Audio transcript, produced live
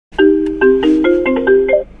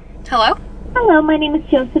Hello? Hello, my name is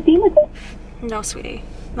Josephine. No, sweetie.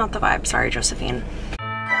 Not the vibe. Sorry, Josephine.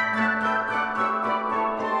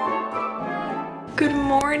 Good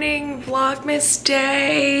morning, Vlogmas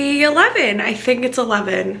day 11. I think it's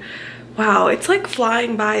 11. Wow, it's like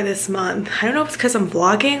flying by this month. I don't know if it's because I'm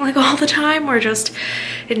vlogging like all the time or just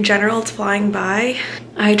in general it's flying by.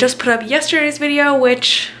 I just put up yesterday's video,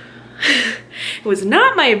 which it was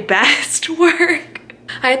not my best work.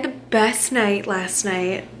 I had the best night last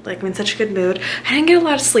night. Like, I'm in such a good mood. I didn't get a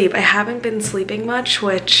lot of sleep. I haven't been sleeping much,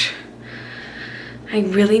 which I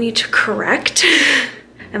really need to correct.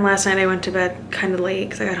 And last night I went to bed kind of late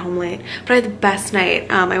because I got home late. But I had the best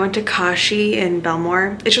night. I went to Kashi in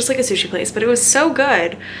Belmore. It's just like a sushi place, but it was so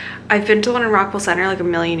good. I've been to one in Rockville Center like a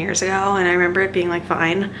million years ago, and I remember it being like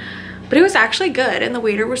fine. But it was actually good, and the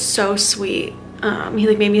waiter was so sweet. He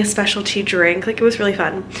like made me a specialty drink. Like, it was really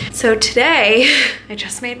fun. So today I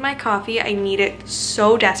just made my coffee. I need it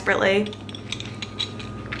so desperately.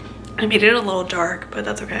 I made it a little dark, but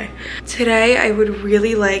that's okay. Today I would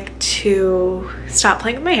really like to stop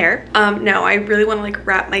playing with my hair. No, I really want to like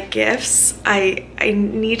wrap my gifts. I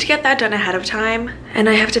need to get that done ahead of time, and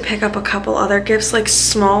I have to pick up a couple other gifts, like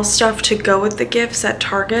small stuff to go with the gifts at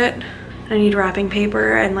Target. I need wrapping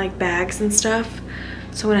paper and like bags and stuff.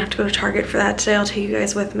 So I'm gonna have to go to Target for that today. I'll take you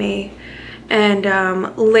guys with me. And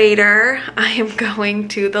later, I am going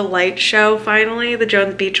to the light show finally, the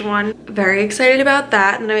Jones Beach one. Very excited about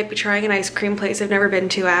that. And I might be trying an ice cream place I've never been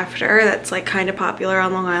to after. That's like kind of popular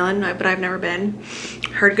on Long Island, but I've never been.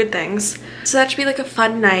 Heard good things. So that should be like a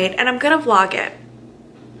fun night, and I'm gonna vlog it.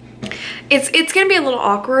 It's gonna be a little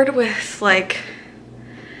awkward with like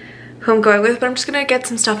who I'm going with, but I'm just gonna get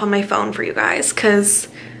some stuff on my phone for you guys, because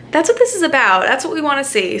that's what this is about. That's what we want to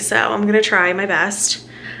see. So I'm gonna try my best.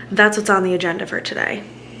 That's what's on the agenda for today.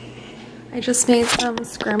 I just made some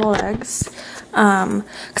scrambled eggs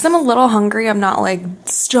because I'm a little hungry. I'm not like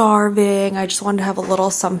starving. I just wanted to have a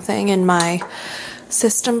little something in my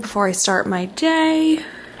system before I start my day.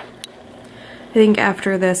 I think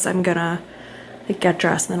after this I'm gonna like get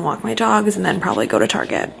dressed and then walk my dogs and then probably go to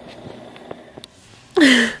Target.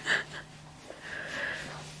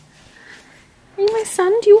 Are you my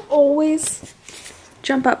son? Do you always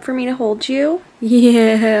jump up for me to hold you?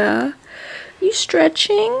 Yeah. You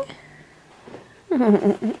stretching?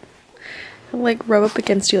 I'll like rub up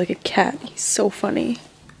against you like a cat. He's so funny.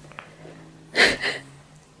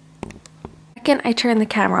 Second I turn the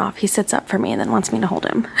camera off, he sits up for me and then wants me to hold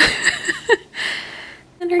him.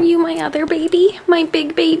 And are you my other baby? My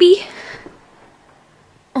big baby?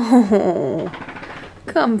 Oh,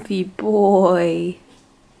 comfy boy.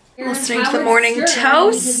 Listening to the morning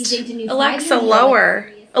toast. Alexa,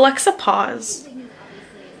 lower. Alexa, pause.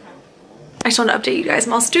 I just want to update you guys.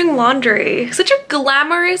 I'm also doing laundry. Such a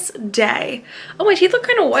glamorous day. Oh, my teeth look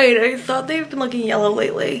kind of white. I thought they've been looking yellow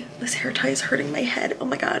lately. This hair tie is hurting my head. Oh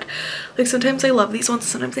my god. Like, sometimes I love these ones,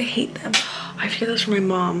 sometimes I hate them. I have to get those for my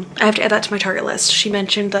mom. I have to add that to my Target list. She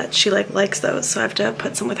mentioned that she like likes those, so I have to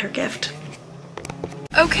put some with her gift.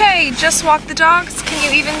 Okay, just walked the dogs. Can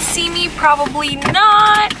you even see me? Probably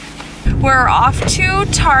not. We're off to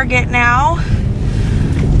Target now.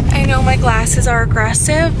 I know my glasses are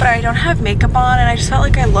aggressive, but I don't have makeup on, and I just felt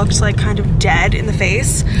like I looked like kind of dead in the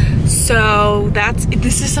face. So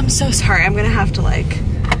I'm so sorry. I'm gonna have to like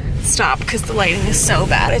stop because the lighting is so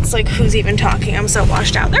bad. It's like, who's even talking? I'm so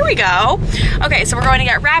washed out. There we go. Okay, so we're going to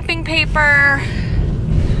get wrapping paper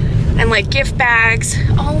and like gift bags.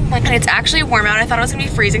 Oh my god, it's actually warm out. I thought it was gonna be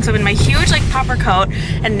freezing, so I'm in my huge like puffer coat,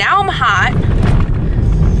 and now I'm hot.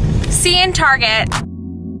 See you in Target.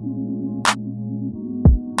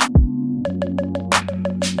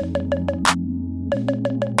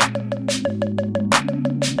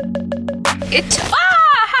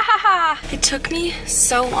 It took me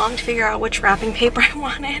so long to figure out which wrapping paper I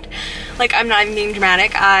wanted. Like, I'm not even being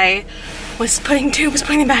dramatic. I was putting tubes,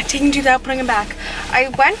 putting them back, taking tubes out, putting them back. I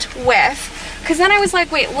went with, because then I was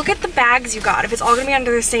like, wait, look at the bags you got. If it's all gonna be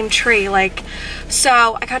under the same tree, like,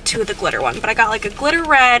 so I got two of the glitter one, but I got like a glitter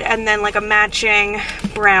red and then like a matching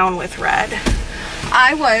brown with red.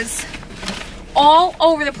 I was all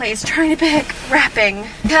over the place trying to pick wrapping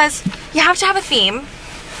because you have to have a theme,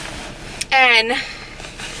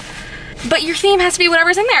 but your theme has to be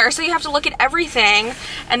whatever's in there. So you have to look at everything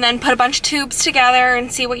and then put a bunch of tubes together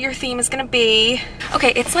and see what your theme is gonna be.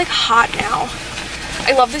 Okay, it's like hot now.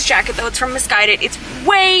 I love this jacket though, it's from Misguided. It's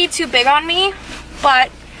way too big on me,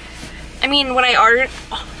 but I mean, when I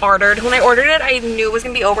ordered it, I knew it was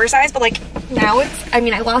gonna be oversized, but like now it's, I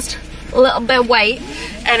mean, I lost a little bit of weight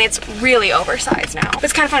and it's really oversized now. But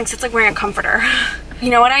it's kind of fun because it's like wearing a comforter.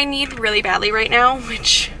 You know what I need really badly right now,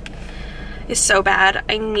 which is so bad.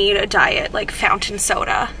 I need a diet, like fountain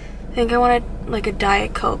soda. I think I wanted like a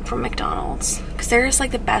Diet Coke from McDonald's because they're just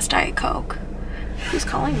like the best Diet Coke. Who's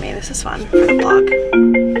calling me? This is fun for the vlog.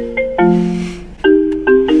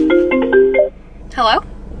 Hello?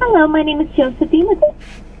 Hello, my name is Josephine.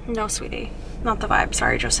 No, sweetie. Not the vibe.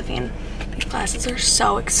 Sorry, Josephine. These glasses are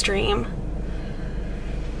so extreme.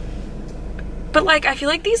 But like, I feel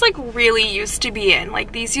like these like really used to be in.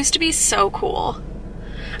 Like, these used to be so cool.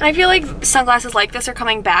 And I feel like sunglasses like this are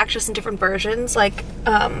coming back just in different versions. Like,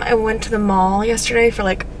 I went to the mall yesterday for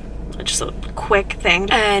like just a quick thing.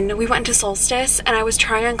 And we went to Solstice and I was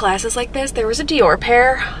trying on glasses like this. There was a Dior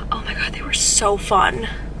pair. Oh my God, they were so fun.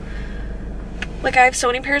 Like, I have so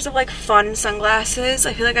many pairs of like fun sunglasses.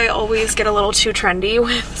 I feel like I always get a little too trendy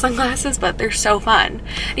with sunglasses, but they're so fun.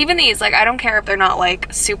 Even these, like, I don't care if they're not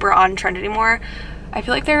like super on trend anymore. I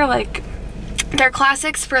feel like they're like, they're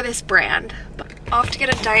classics for this brand. But off to get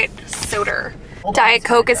a diet soda. Diet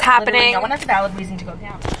Coke is happening. No one has a valid reason to go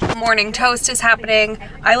down. Morning toast is happening.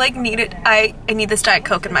 I like need it. I need this Diet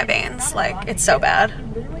Coke in my veins. Like, it's so bad.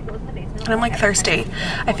 And I'm like thirsty.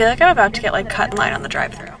 I feel like I'm about to get like cut in line on the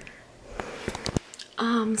drive-thru.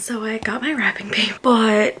 So I got my wrapping paper,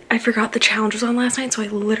 but I forgot the challenge was on last night, so I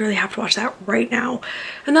literally have to watch that right now.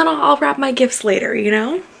 And then I'll wrap my gifts later, you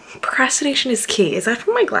know? Procrastination is key. Is that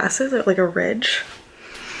from my glasses or like a ridge?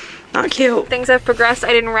 Not cute. Things have progressed.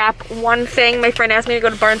 I didn't wrap one thing. My friend asked me to go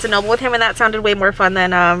to Barnes & Noble with him, and that sounded way more fun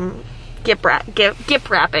than gift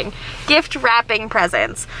wrapping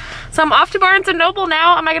presents. So I'm off to Barnes & Noble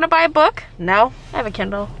now. Am I gonna buy a book? No, I have a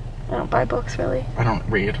Kindle. I don't buy books, really. I don't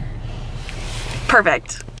read.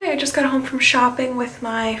 Perfect. I just got home from shopping with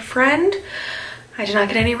my friend. I did not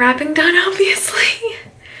get any wrapping done, obviously.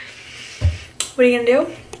 What are you gonna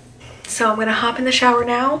do? So I'm gonna hop in the shower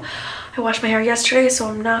now. I washed my hair yesterday, so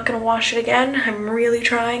I'm not gonna wash it again. I'm really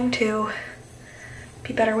trying to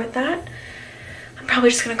be better with that. I'm probably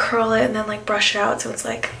just gonna curl it and then like brush it out so it's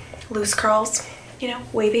like loose curls, you know,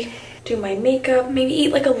 wavy. Do my makeup, maybe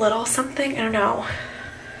eat like a little something, I don't know.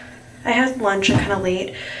 I had lunch kind of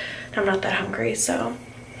late. I'm not that hungry, so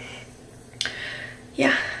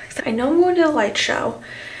yeah. I know I'm going to a light show,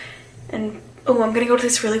 and oh, I'm gonna go to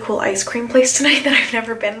this really cool ice cream place tonight that I've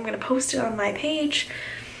never been. I'm gonna post it on my page.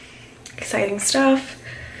 Exciting stuff.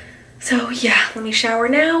 So yeah, let me shower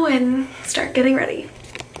now and start getting ready.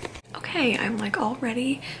 Okay, I'm like all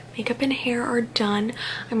ready. Makeup and hair are done.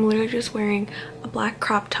 I'm literally just wearing a black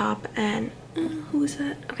crop top and who is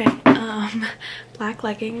that? Okay, black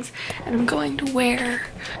leggings, and I'm going to wear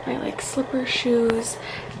my like slipper shoes,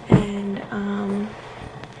 and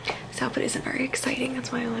this outfit isn't very exciting.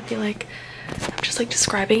 That's why I feel like I'm just like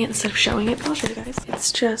describing it instead of showing it. But I'll show you guys.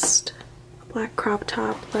 It's just a black crop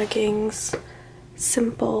top, leggings,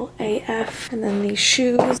 simple AF, and then these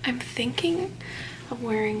shoes. I'm thinking of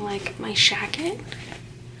wearing like my jacket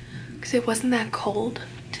because it wasn't that cold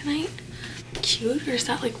tonight. Cute, or is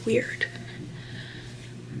that like weird?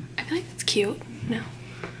 I feel like it's cute. No.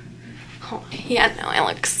 Oh, yeah, no, I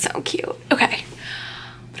look so cute. Okay.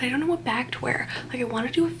 But I don't know what bag to wear. Like, I want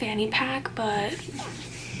to do a fanny pack, but I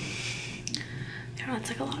don't know, it's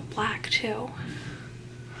like a lot of black too.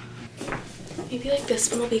 Maybe like this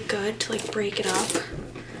one will be good to like break it up.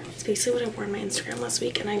 It's basically what I wore on my Instagram last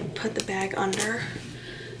week, and I put the bag under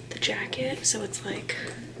the jacket, so it's like,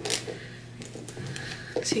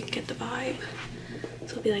 so you can get the vibe.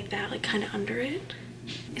 So it'll be like that, like kind of under it.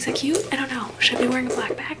 Is that cute? I don't know. Should I be wearing a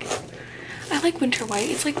black bag? I like winter white.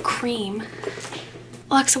 It's like cream.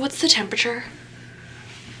 Alexa, what's the temperature?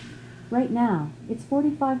 Right now, it's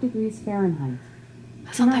 45 degrees Fahrenheit.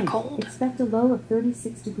 That's not that cold. Expect a low of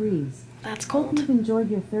 36 degrees. That's Hope cold. you've enjoyed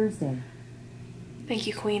your Thursday. Thank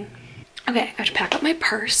you, queen. Okay, I have to pack up my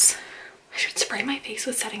purse. I should spray my face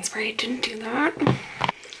with setting spray. I didn't do that.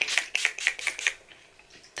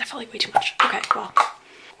 That felt like way too much. Okay, well,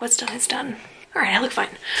 what's done is done. All right, I look fine.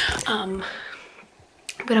 I'm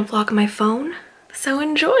gonna vlog on my phone. So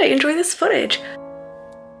enjoy this footage.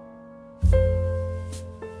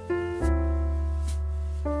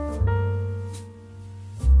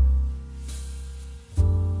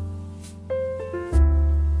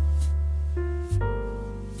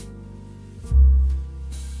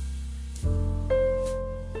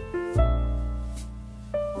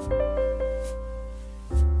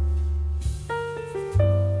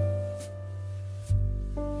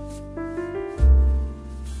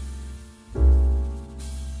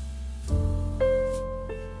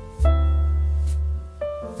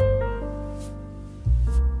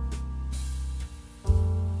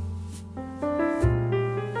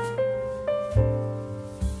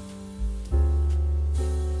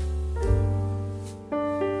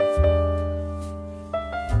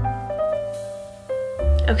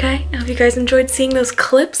 Okay, I hope you guys enjoyed seeing those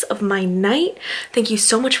clips of my night. Thank you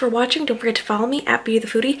so much for watching. Don't forget to follow me at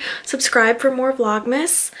BEAUTYOFTHEFOODie. Subscribe for more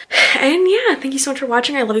Vlogmas. And yeah, thank you so much for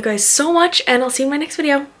watching. I love you guys so much, and I'll see you in my next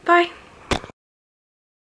video. Bye.